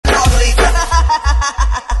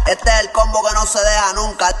combo que no se deja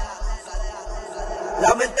nunca.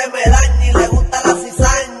 La mente me daña y le gusta la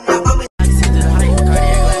cizaña, mami.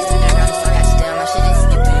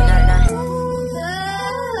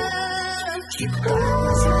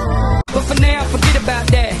 But for now, forget about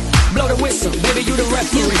that. Blow the whistle, baby, you the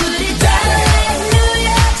referee. You put it down, New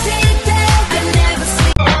York City, I never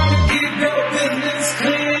see. Keep your business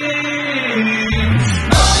clean.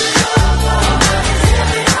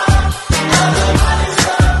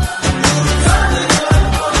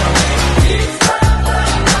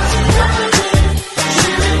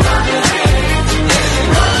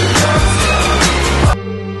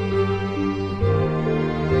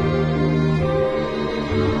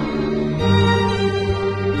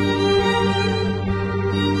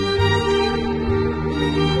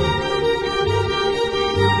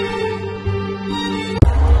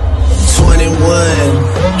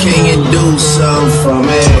 Can you do something for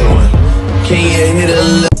me? Can you hit a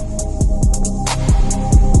little?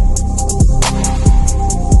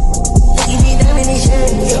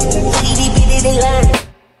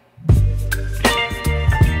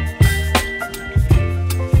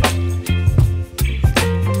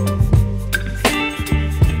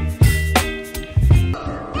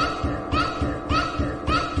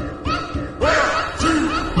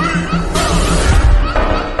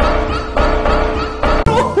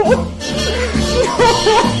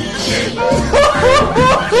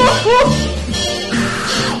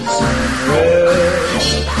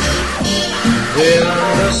 There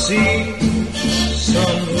on the sea,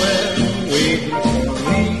 somewhere waiting for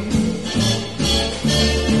me.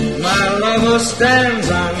 My lover stands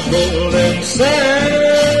on golden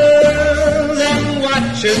sands and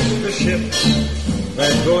watches the ships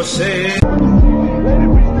that go sailing.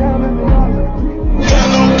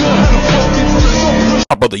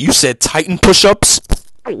 Brother, you said Titan push-ups?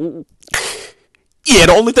 Yeah,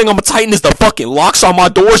 the only thing I'm gonna tighten is the fucking locks on my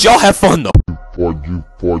doors. Y'all have fun though. For you,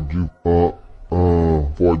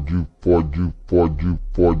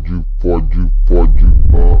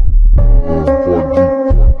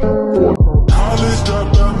 Holly got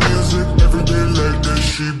that music every day like that.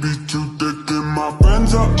 She be too thick and my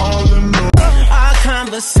friends are all in love. Our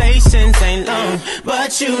conversations ain't long,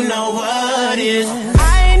 but you know what is.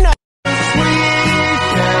 I know. Sweet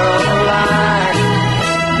Caroline.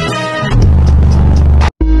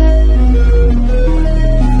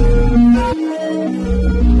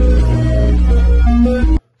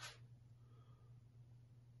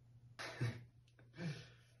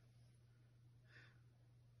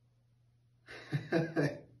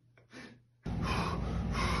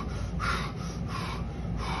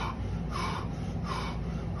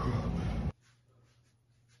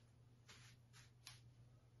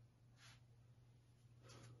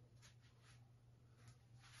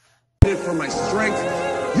 For my strength,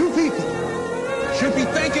 you people should be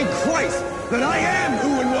thanking Christ that I am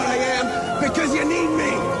who and what I am, because you need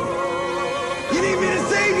me. You need me to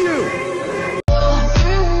save you.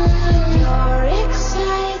 You're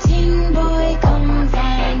exciting, boy, come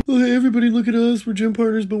find. Oh, hey, everybody, look at us. We're gym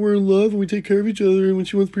partners, but we're in love, and we take care of each other, and when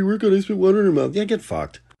she wants pre-workout, I spit water in her mouth. Yeah, get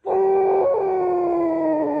fucked.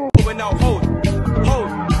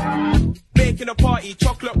 Making a party,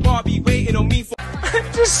 chocolate Barbie, waiting on me for.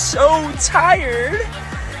 I'm just so tired.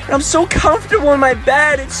 I'm so comfortable in my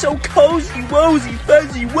bed. It's so cozy, wozy,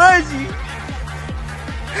 fuzzy, wuzzy.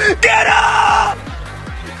 Get up!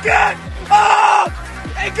 Get up!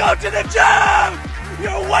 And go to the gym!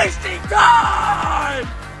 You're wasting time!